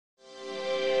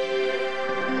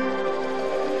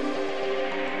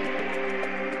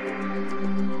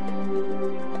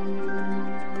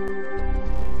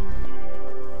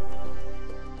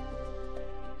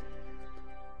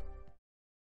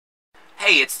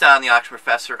Don, the Auction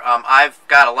Professor. I've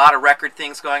got a lot of record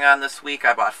things going on this week.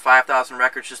 I bought 5,000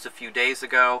 records just a few days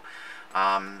ago.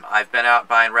 I've been out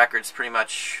buying records pretty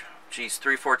much, geez,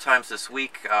 3 or 4 times this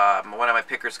week. One of my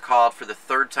pickers called for the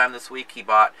 3rd time this week. He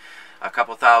bought a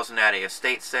couple thousand at a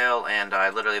estate sale, and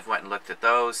I literally went and looked at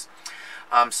those.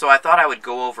 So I thought I would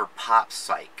go over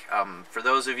PowerSeller. For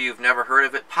those of you who've never heard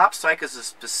of it, PowerSeller is a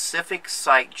specific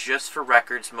site just for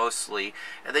records mostly.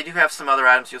 And they do have some other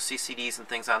items. You'll see CDs and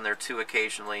things on there too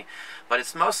occasionally. But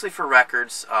it's mostly for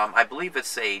records. I believe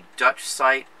it's a Dutch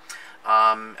site.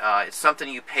 It's something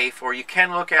you pay for. You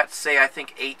can look at, say, I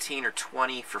think 18 or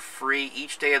 20 for free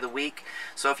each day of the week.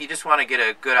 So if you just want to get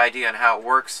a good idea on how it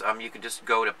works, you can just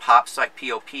go to PowerSeller,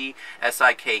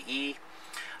 P-O-P-S-I-K-E.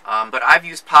 But I've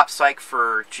used PowerSeller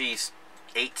for, geez,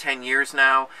 8-10 years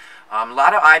now. A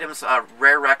lot of items,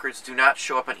 rare records, do not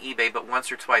show up on eBay but once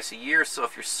or twice a year. So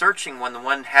if you're searching when the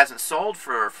one hasn't sold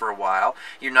for a while,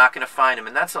 you're not going to find them.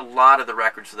 And that's a lot of the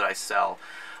records that I sell.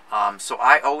 So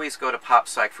I always go to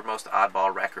PowerSeller for most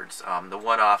oddball records. The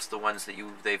one-offs, the ones that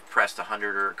they've pressed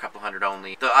 100 or a couple hundred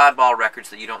only. The oddball records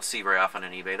that you don't see very often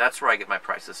on eBay. That's where I get my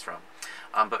prices from.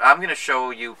 But I'm going to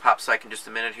show you PowerSeller in just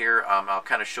a minute here. I'll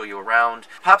kind of show you around.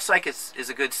 PowerSeller is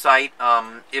a good site.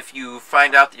 If you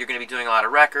find out that you're going to be doing a lot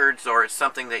of records, or it's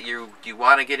something that you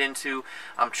want to get into,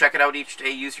 check it out each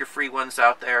day. Use your free ones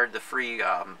out there, the free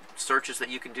searches that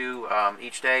you can do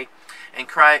each day, and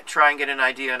try and get an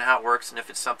idea on how it works and if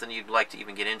it's something you'd like to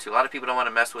even get into. A lot of people don't want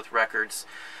to mess with records,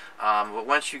 but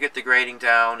once you get the grading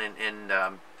down and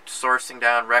sourcing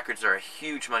down, records are a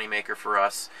huge money maker for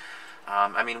us.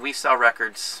 I mean, we sell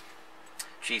records,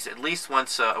 geez, at least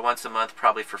once a month,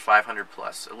 probably for 500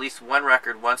 plus. At least one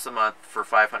record once a month for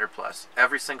 500 plus.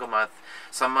 Every single month.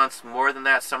 Some months more than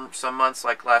that. Some months,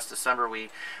 like last December, we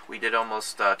did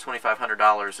almost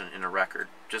 $2,500 in a record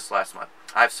just last month.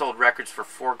 I've sold records for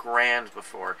 $4 grand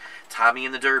before. Tommy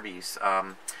and the Derbies.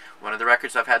 One of the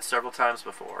records I've had several times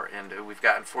before, and we've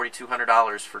gotten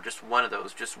 $4,200 for just one of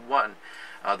those, just one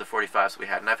of the 45s we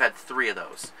had, and I've had 3 of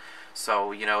those.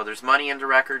 So, you know, there's money into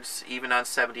records, even on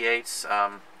 78s.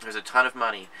 There's a ton of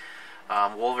money.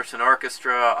 Wolverton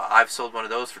Orchestra, I've sold one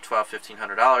of those for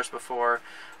 $1,200-$1,500 before.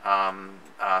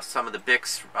 Some of the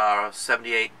Bix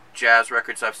 78 jazz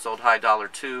records I've sold high dollar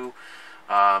too.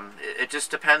 It just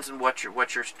depends on what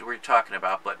you're talking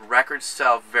about, but records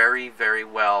sell very, very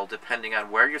well depending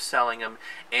on where you're selling them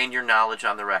and your knowledge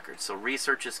on the record. So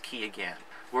research is key again.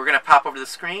 We're going to pop over the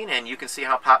screen and you can see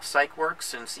how PowerSeller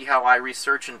works and see how I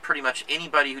research, and pretty much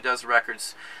anybody who does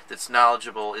records that's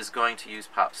knowledgeable is going to use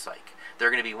PowerSeller.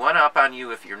 They're going to be one up on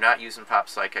you if you're not using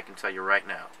PowerSeller, I can tell you right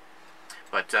now.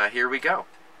 But here we go.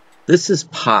 This is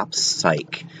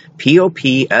PowerSeller,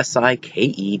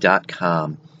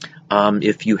 P-O-P-S-I-K-E.com.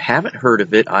 If you haven't heard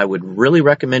of it, I would really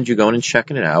recommend you going and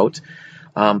checking it out.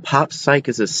 PowerSeller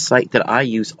is a site that I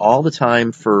use all the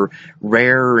time for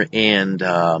rare and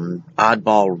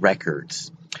oddball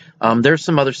records. There's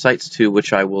some other sites too,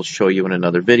 which I will show you in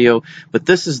another video, but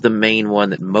this is the main one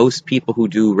that most people who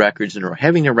do records and are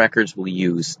having their records will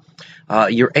use.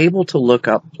 You're able to look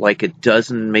up like a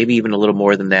dozen, maybe even a little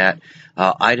more than that,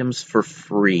 items for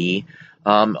free.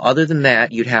 Other than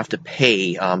that, you'd have to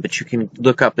pay, but you can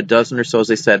look up a dozen or so, as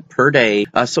I said, per day.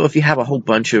 So if you have a whole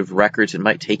bunch of records, it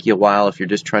might take you a while if you're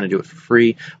just trying to do it for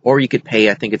free. Or you could pay,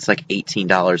 I think it's like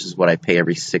 $18 is what I pay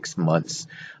every 6 months.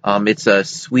 It's a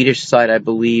Swedish site, I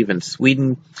believe, in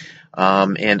Sweden.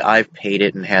 And I've paid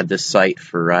it and had this site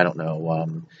for, I don't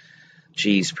know,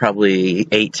 geez, probably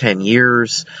 8-10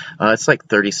 years. It's like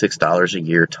 $36 a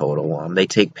year total. They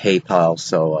take PayPal,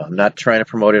 so I'm not trying to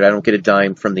promote it. I don't get a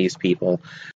dime from these people.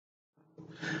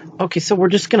 Okay, so we're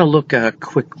just going to look a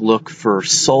quick look for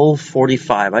Soul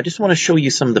 45. I just want to show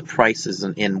you some of the prices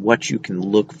and what you can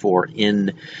look for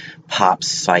in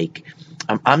PowerSeller.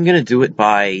 I'm going to do it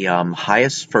by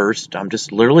highest first. I'm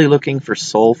just literally looking for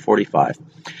Soul 45.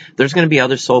 There's going to be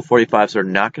other Soul 45s that are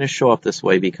not going to show up this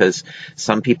way because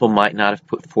some people might not have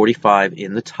put 45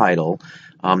 in the title.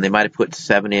 They might have put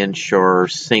 7-inch or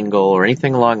single or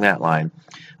anything along that line.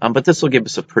 But this will give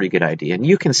us a pretty good idea. And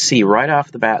you can see right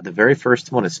off the bat, the very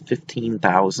first one is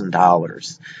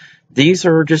 $15,000. These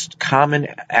are just common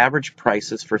average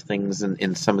prices for things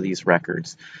in some of these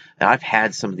records. Now, I've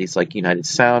had some of these like United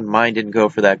Sound. Mine didn't go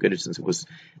for that good since it was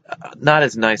not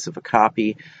as nice of a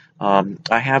copy.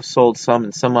 I have sold some,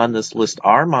 and some on this list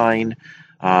are mine.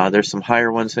 There's some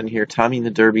higher ones in here. Tommy and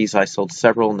the Derbies, I sold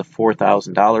several in the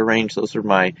 $4,000 range. Those are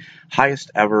my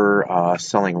highest ever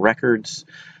selling records.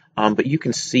 But you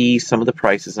can see some of the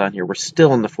prices on here. We're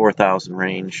still in the $4,000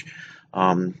 range.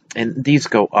 And these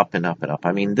go up and up and up.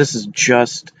 I mean, this is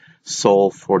just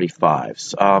Soul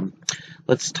 45s.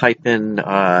 Let's type in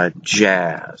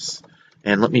jazz,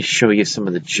 and let me show you some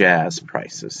of the jazz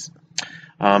prices.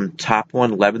 Top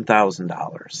one,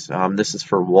 $11,000. This is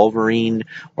for Wolverine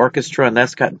Orchestra, and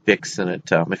that's got Bix in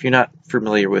it. If you're not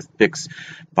familiar with Bix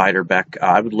Beiderbecke,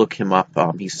 I would look him up.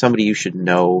 He's somebody you should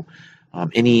know.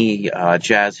 Any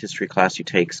jazz history class you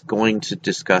take is going to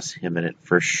discuss him in it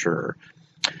for sure.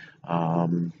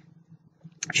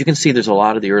 As you can see, there's a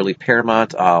lot of the early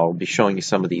Paramount. I'll be showing you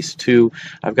some of these too.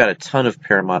 I've got a ton of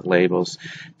Paramount labels.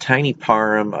 Tiny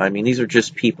Parham, I mean, these are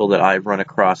just people that I've run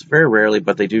across very rarely,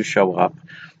 but they do show up.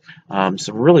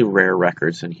 Some really rare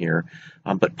records in here.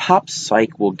 But Pop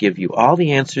Psych will give you all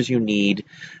the answers you need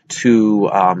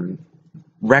to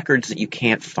records that you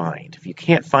can't find. If you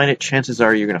can't find it, chances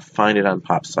are you're going to find it on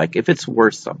Pop Psych if it's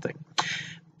worth something.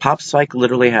 Pop Psych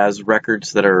literally has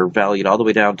records that are valued all the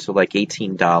way down to like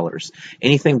 $18.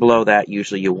 Anything below that,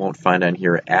 usually you won't find on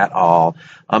here at all.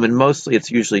 And mostly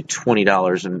it's usually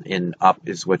 $20 and up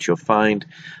is what you'll find.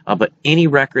 But any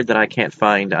record that I can't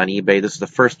find on eBay, this is the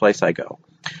first place I go.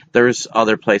 There's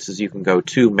other places you can go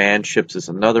too. Manships is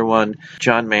another one.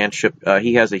 John Manship,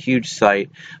 he has a huge site.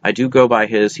 I do go by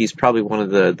his. He's probably one of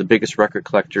the biggest record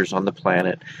collectors on the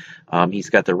planet. He's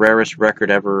got the rarest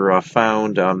record ever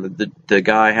found. The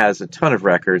guy has a ton of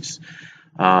records.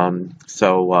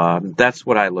 So that's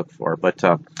what I look for. But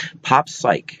Pop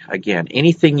Psych, again,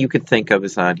 anything you could think of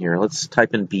is on here. Let's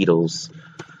type in Beatles.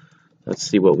 Let's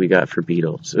see what we got for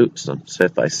Beatles. Oops, so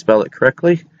if I spell it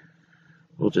correctly,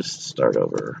 we'll just start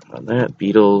over on that.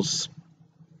 Beatles.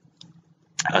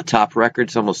 Top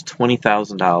records, almost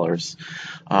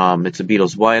 $20,000. It's a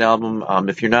Beatles White Album.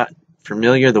 If you're not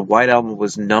familiar, the White Album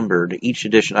was numbered. Each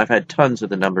edition, I've had tons of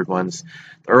the numbered ones.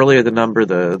 The earlier the number,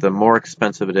 the more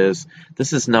expensive it is.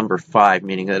 This is number 5,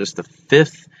 meaning that it's the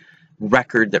 5th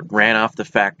record that ran off the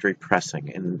factory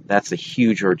pressing, and that's a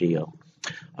huge ordeal.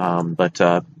 But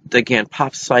again,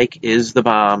 Pop Psych is the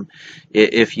bomb.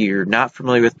 If you're not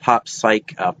familiar with Pop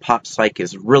Psych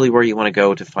is really where you want to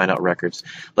go to find out records.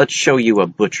 Let's show you a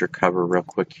butcher cover real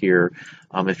quick here.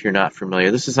 If you're not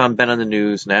familiar, this is on Been on the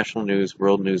News, national news,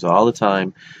 world news all the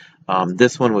time.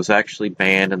 This one was actually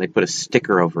banned, and they put a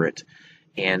sticker over it.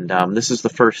 And this is the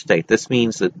first date. This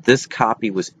means that this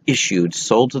copy was issued,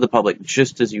 sold to the public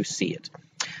just as you see it.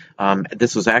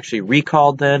 This was actually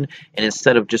recalled then, and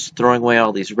instead of just throwing away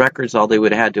all these records, all they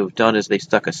would have had to have done is they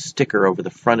stuck a sticker over the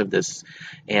front of this,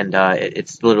 and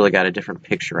it's literally got a different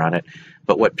picture on it.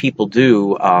 But what people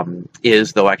do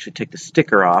is they'll actually take the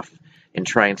sticker off and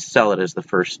try and sell it as the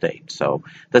first date. So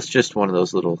that's just one of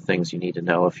those little things you need to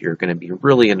know if you're going to be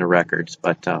really into records.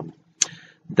 But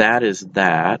that is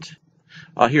that.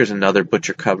 Here's another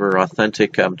butcher cover,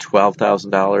 authentic,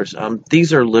 $12,000.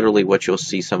 These are literally what you'll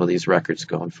see some of these records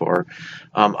going for.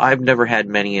 I've never had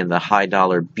many in the high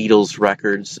dollar Beatles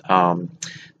records.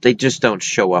 They just don't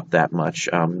show up that much.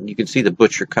 You can see the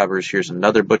butcher covers. Here's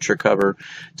another butcher cover.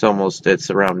 It's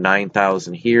around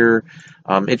 $9,000 here.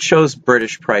 It shows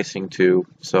British pricing too,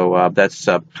 so that's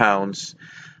pounds.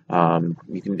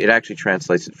 It actually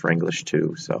translates it for English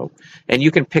too. So, and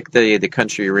you can pick the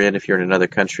country you're in if you're in another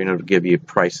country, and it'll give you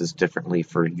prices differently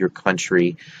for your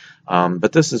country.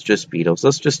 But this is just Beatles.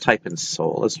 Let's just type in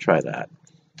Soul. Let's try that.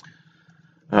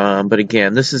 But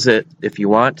again, this is it. If you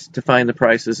want to find the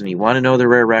prices and you want to know the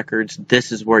rare records,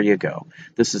 this is where you go.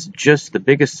 This is just the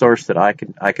biggest source that I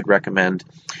could recommend.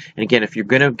 And again, if you're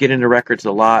going to get into records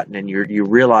a lot and you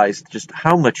realize just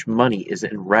how much money is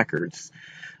in records,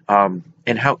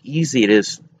 and how easy it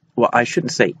is, well, I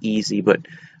shouldn't say easy, but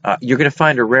you're going to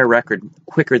find a rare record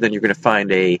quicker than you're going to find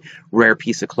a rare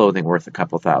piece of clothing worth a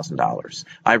couple $1,000s.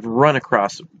 I've run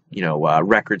across,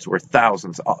 records worth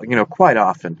thousands, quite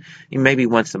often, maybe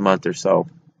once a month or so.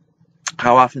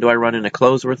 How often do I run into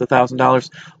clothes worth $1,000?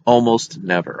 Almost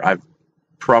never. I've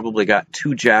probably got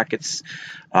 2 jackets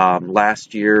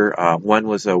last year. One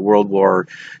was a World War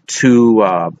II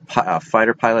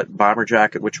fighter pilot bomber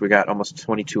jacket, which we got almost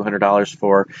 $2,200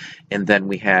 for, and then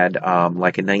we had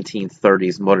like a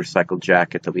 1930s motorcycle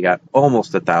jacket that we got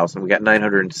almost $1,000. We got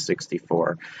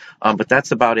 $964. But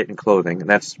that's about it in clothing, and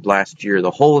that's last year,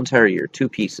 the whole entire year, 2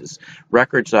 pieces.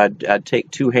 Records, I'd take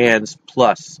 2 hands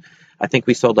plus. I think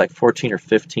we sold like 14 or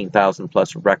 15,000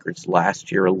 plus records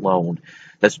last year alone.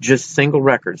 That's just single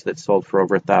records that sold for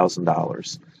over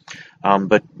 $1,000.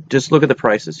 But just look at the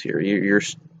prices here. You're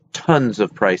tons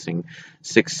of pricing,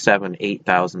 $6,000, $7,000,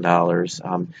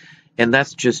 $8,000, and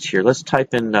that's just here. Let's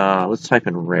type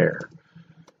in rare.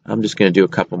 I'm just going to do a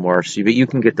couple more, but you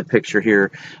can get the picture here.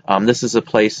 This is a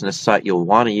place and a site you'll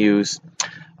want to use.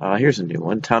 Here's a new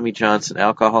one: Tommy Johnson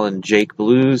Alcohol and Jake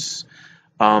Blues.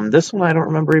 This one I don't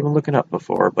remember even looking up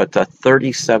before, but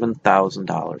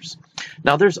 $37,000.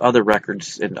 Now there's other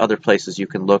records in other places you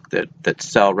can look that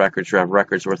sell records or have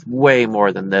records worth way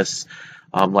more than this.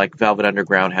 Like Velvet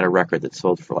Underground had a record that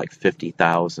sold for like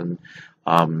 $50,000.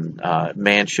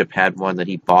 Manship had one that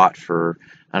he bought for,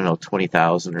 I don't know,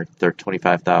 $20,000 or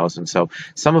 $25,000. So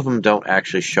some of them don't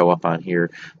actually show up on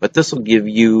here, but this will give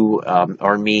you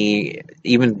or me,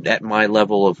 even at my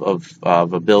level of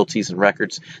abilities and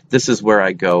records, this is where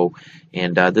I go,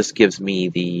 and this gives me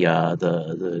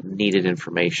the needed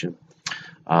information.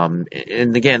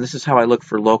 And again, this is how I look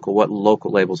for what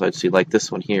local labels I'd see. Like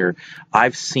this one here,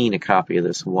 I've seen a copy of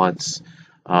this once.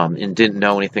 And didn't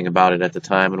know anything about it at the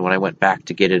time, and when I went back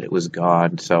to get it, it was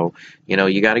gone. So, you know,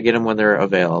 you got to get them when they're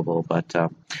available. But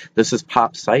this is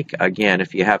Pop Psych. Again,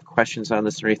 if you have questions on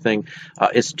this or anything,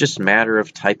 it's just a matter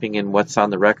of typing in what's on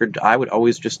the record. I would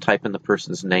always just type in the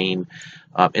person's name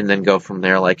and then go from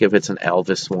there. Like if it's an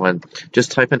Elvis one,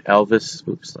 just type in Elvis.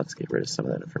 Oops, let's get rid of some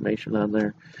of that information on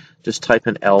there. Just type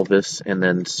in Elvis and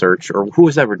then search, or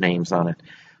whoever name's on it.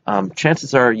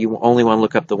 Chances are you only want to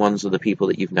look up the ones of the people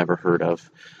that you've never heard of.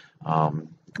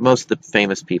 Most of the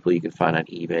famous people you can find on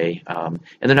eBay, and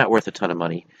they're not worth a ton of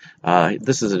money.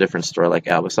 This is a different story like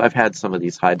Elvis. I've had some of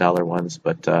these high-dollar ones,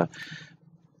 but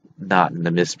not in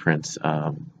the misprints.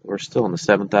 We're still in the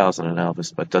 $7,000 on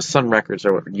Elvis, but Sun Records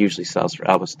are what usually sells for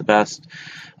Elvis the best,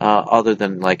 other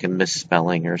than like a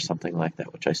misspelling or something like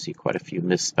that, which I see quite a few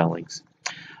misspellings.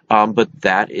 But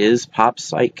that is Pop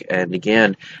Psych, and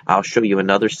again, I'll show you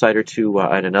another site or two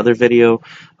in another video,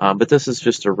 but this is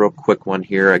just a real quick one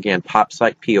here. Again, Pop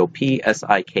Psych,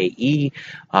 Popsike.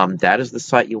 That is the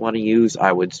site you want to use.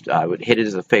 I would hit it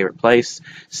as a favorite place,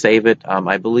 save it.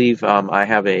 I believe I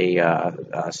have a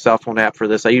cell phone app for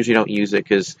this. I usually don't use it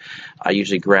because I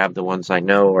usually grab the ones I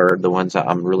know or the ones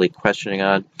I'm really questioning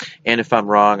on, and if I'm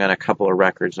wrong on a couple of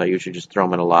records, I usually just throw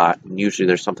them in a lot, and usually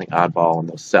there's something oddball and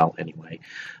they'll sell anyway.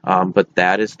 But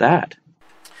that is that.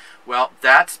 Well,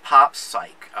 that's Pop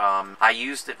Psych. I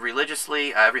used it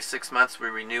religiously. Every 6 months we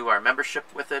renew our membership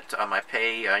with it. I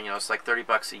pay, it's like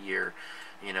 $30 a year,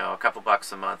 a couple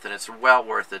bucks a month, and it's well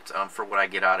worth it for what I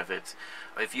get out of it.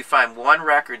 If you find one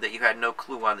record that you had no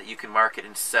clue on that you can market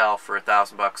and sell for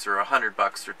 $1,000 or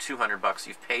 $100 or $200,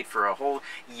 you've paid for a whole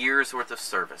year's worth of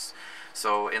service.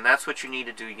 So, and that's what you need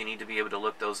to do. You need to be able to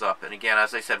look those up. And again,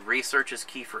 as I said, research is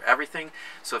key for everything.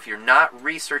 So if you're not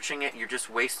researching it, you're just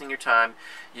wasting your time.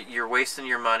 You're wasting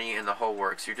your money and the whole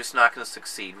works. You're just not going to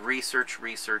succeed. Research,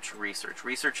 research, research.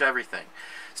 Research everything,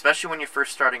 especially when you're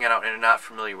first starting out and are not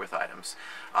familiar with items.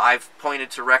 I've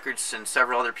pointed to records, and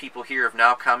several other people here have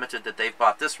now commented that they've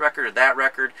bought this record or that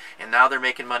record, and now they're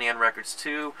making money on records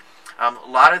too. A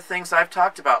lot of things I've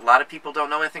talked about, a lot of people don't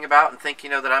know anything about and think,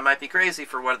 that I might be crazy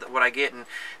for what I get and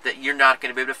that you're not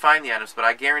going to be able to find the items. But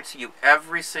I guarantee you,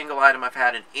 every single item I've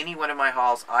had in any one of my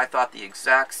hauls, I thought the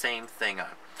exact same thing on.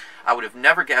 I would have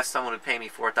never guessed someone would pay me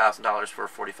 $4,000 for a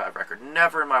 45 record.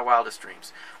 Never in my wildest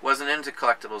dreams. Wasn't into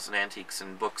collectibles and antiques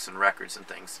and books and records and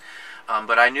things.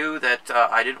 But I knew that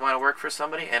I didn't want to work for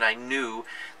somebody, and I knew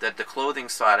that the clothing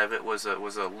side of it was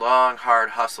a long,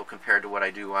 hard hustle compared to what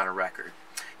I do on a record.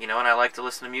 And I like to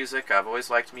listen to music. I've always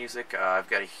liked music. I've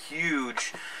got a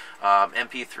huge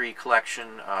MP3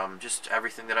 collection, just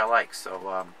everything that I like.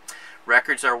 So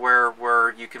records are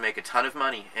where you can make a ton of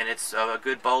money, and it's a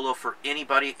good bolo for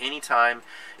anybody, anytime,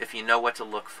 if you know what to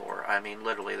look for. I mean,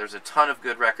 literally, there's a ton of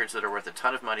good records that are worth a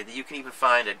ton of money that you can even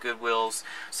find at Goodwills,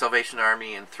 Salvation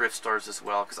Army, and thrift stores as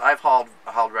well, because I've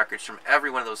hauled records from every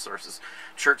one of those sources.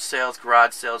 Church sales,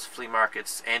 garage sales, flea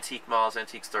markets, antique malls,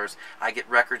 antique stores. I get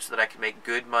records that I can make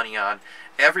good money on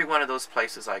every one of those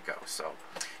places I go. So,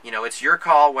 it's your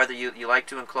call whether you like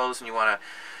doing clothes and you want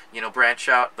to branch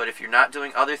out. But if you're not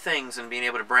doing other things and being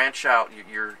able to branch out,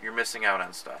 you're missing out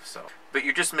on stuff. So, but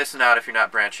you're just missing out if you're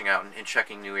not branching out and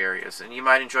checking new areas. And you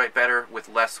might enjoy it better with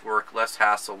less work, less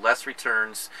hassle, less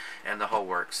returns, and the whole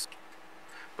works.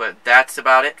 But that's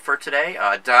about it for today.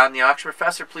 Don the Auction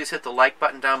Professor, please hit the like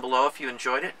button down below if you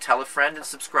enjoyed it. Tell a friend and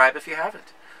subscribe if you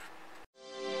haven't.